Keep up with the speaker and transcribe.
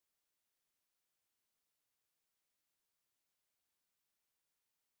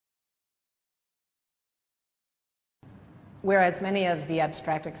Whereas many of the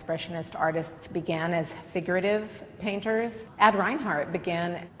abstract expressionist artists began as figurative painters, Reinhardt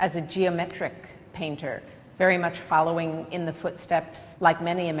began as a geometric painter, very much following in the footsteps, like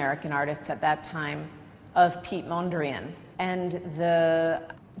many American artists at that time, of Piet Mondrian. And the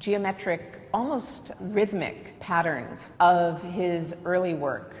geometric, almost rhythmic patterns of his early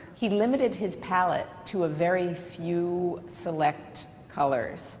work, he limited his palette to a very few select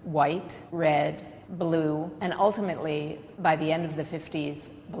colors: white, red, blue, and ultimately, by the end of the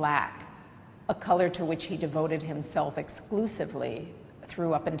 50s, black, a color to which he devoted himself exclusively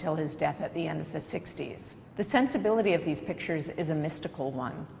through up until his death at the end of the 60s. The sensibility of these pictures is a mystical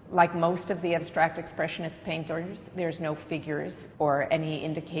one. Like most of the abstract expressionist painters, there's no figures or any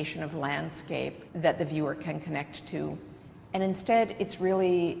indication of landscape that the viewer can connect to. And instead, it's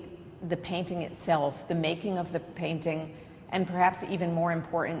really the painting itself, the making of the painting, and perhaps even more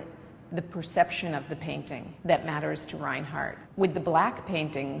important, the perception of the painting that matters to Reinhardt. With the black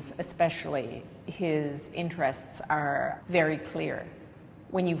paintings especially, his interests are very clear.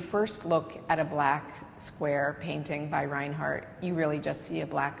 When you first look at a black square painting by Reinhardt, you really just see a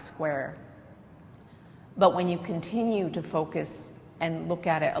black square. But when you continue to focus and look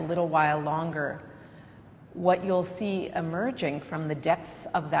at it a little while longer, what you'll see emerging from the depths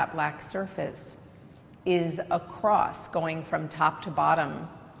of that black surface is a cross going from top to bottom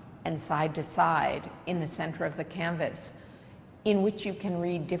and side to side in the center of the canvas, in which you can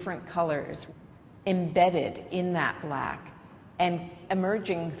read different colors embedded in that black and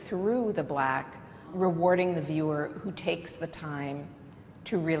emerging through the black, rewarding the viewer who takes the time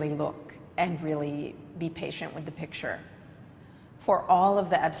to really look and really be patient with the picture. For all of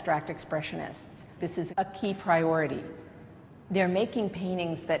the abstract expressionists, this is a key priority. They're making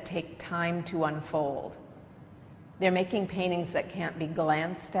paintings that take time to unfold. They're making paintings that can't be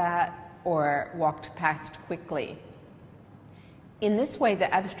glanced at or walked past quickly. In this way,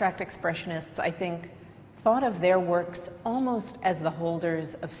 the abstract expressionists, I think, thought of their works almost as the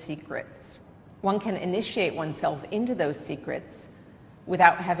holders of secrets. One can initiate oneself into those secrets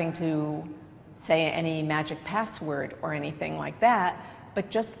without having to say any magic password or anything like that,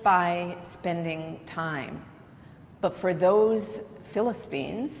 but just by spending time. But for those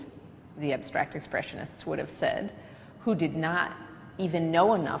Philistines, the abstract expressionists would have said, who did not even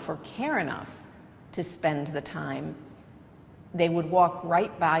know enough or care enough to spend the time, they would walk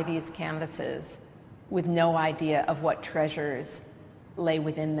right by these canvases with no idea of what treasures lay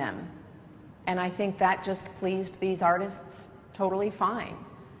within them. And I think that just pleased these artists totally fine.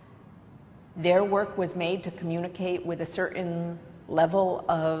 Their work was made to communicate with a certain level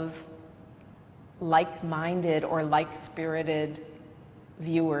of like-minded or like-spirited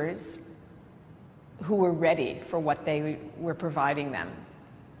viewers who were ready for what they were providing them.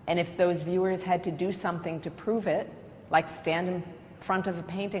 And if those viewers had to do something to prove it, like stand in front of a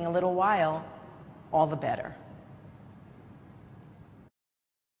painting a little while, all the better.